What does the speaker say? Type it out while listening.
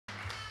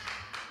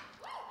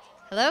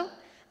Hello,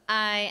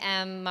 I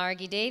am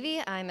Margie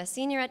Davey. I'm a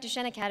senior at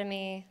Duchesne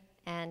Academy,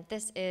 and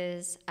this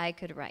is I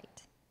Could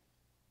Write.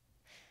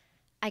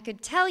 I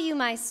could tell you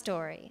my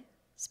story,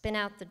 spin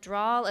out the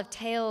drawl of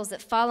tales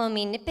that follow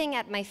me nipping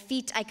at my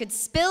feet. I could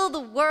spill the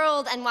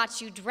world and watch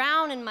you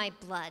drown in my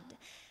blood.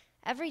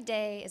 Every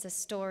day is a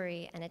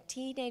story, and a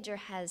teenager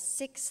has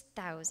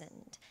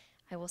 6,000.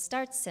 I will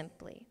start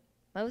simply.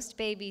 Most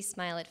babies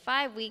smile at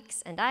 5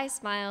 weeks, and I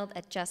smiled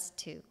at just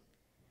 2.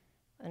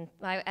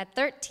 At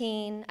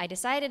 13, I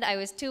decided I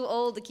was too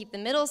old to keep the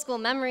middle school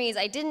memories.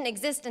 I didn't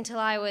exist until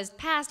I was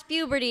past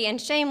puberty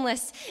and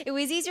shameless. It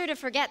was easier to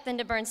forget than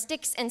to burn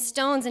sticks and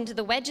stones into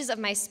the wedges of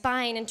my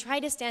spine and try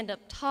to stand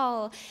up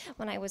tall.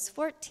 When I was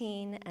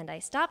 14 and I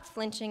stopped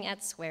flinching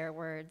at swear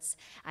words,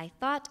 I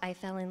thought I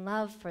fell in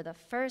love for the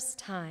first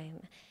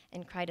time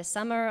and cried a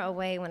summer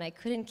away when I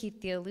couldn't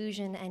keep the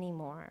illusion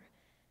anymore.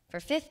 For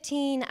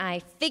 15, I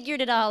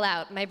figured it all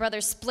out. My brother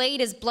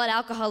splayed his blood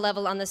alcohol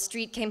level on the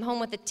street, came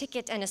home with a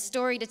ticket and a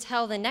story to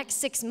tell. The next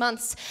 6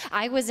 months,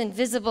 I was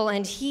invisible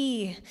and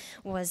he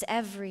was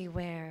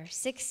everywhere.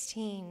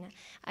 16,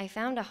 I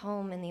found a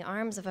home in the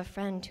arms of a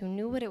friend who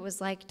knew what it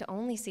was like to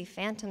only see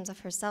phantoms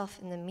of herself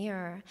in the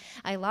mirror.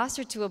 I lost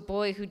her to a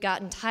boy who'd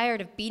gotten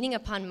tired of beating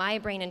upon my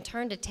brain and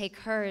turned to take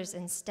hers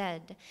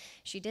instead.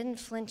 She didn't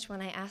flinch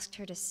when I asked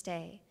her to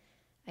stay.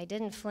 I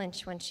didn't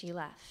flinch when she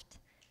left.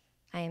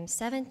 I am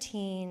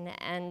 17,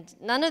 and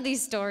none of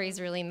these stories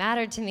really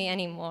mattered to me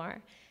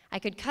anymore. I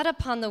could cut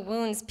upon the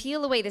wounds,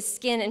 peel away the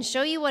skin, and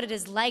show you what it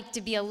is like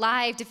to be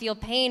alive, to feel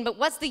pain, but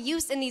what's the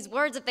use in these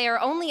words if they are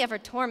only ever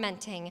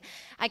tormenting?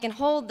 I can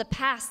hold the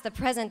past, the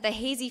present, the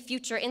hazy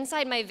future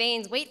inside my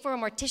veins, wait for a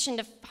mortician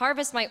to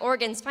harvest my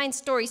organs, find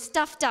stories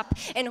stuffed up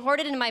and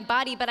hoarded in my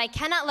body, but I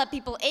cannot let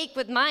people ache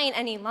with mine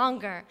any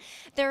longer.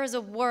 There is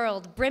a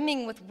world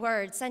brimming with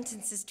words,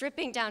 sentences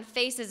dripping down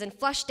faces and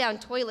flushed down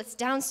toilets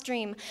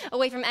downstream,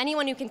 away from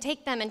anyone who can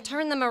take them and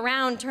turn them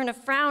around, turn a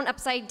frown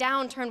upside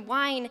down, turn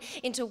wine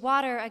into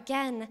water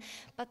again.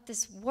 But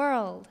this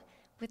world,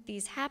 with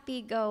these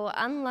happy-go,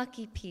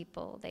 unlucky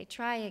people, they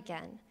try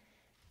again.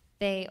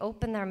 They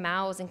open their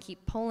mouths and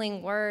keep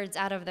pulling words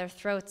out of their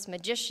throats,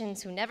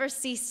 magicians who never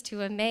cease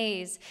to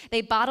amaze.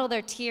 They bottle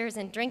their tears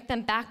and drink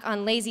them back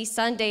on lazy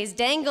Sundays,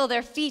 dangle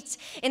their feet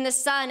in the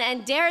sun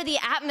and dare the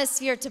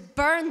atmosphere to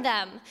burn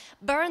them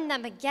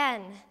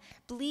again,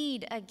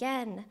 bleed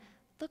again.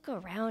 Look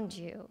around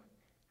you.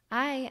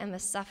 I am a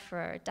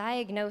sufferer,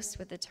 diagnosed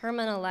with a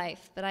terminal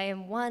life, but I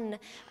am one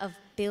of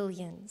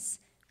billions.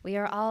 We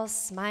are all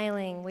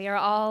smiling. We are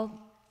all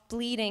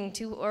bleeding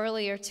too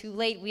early or too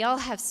late. We all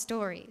have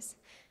stories.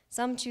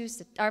 Some choose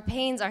to, our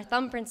pains are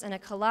thumbprints in a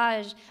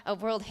collage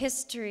of world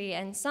history,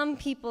 and some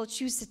people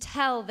choose to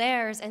tell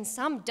theirs, and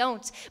some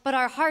don't. But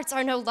our hearts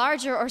are no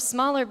larger or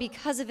smaller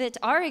because of it.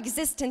 Our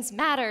existence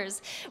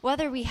matters.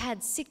 Whether we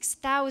had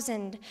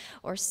 6,000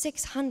 or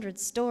 600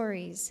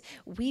 stories,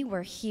 we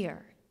were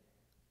here.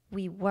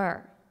 We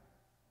were,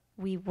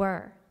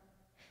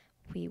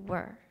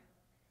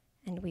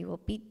 and we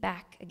will beat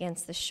back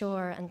against the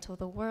shore until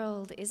the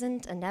world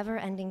isn't a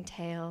never-ending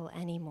tale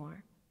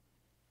anymore.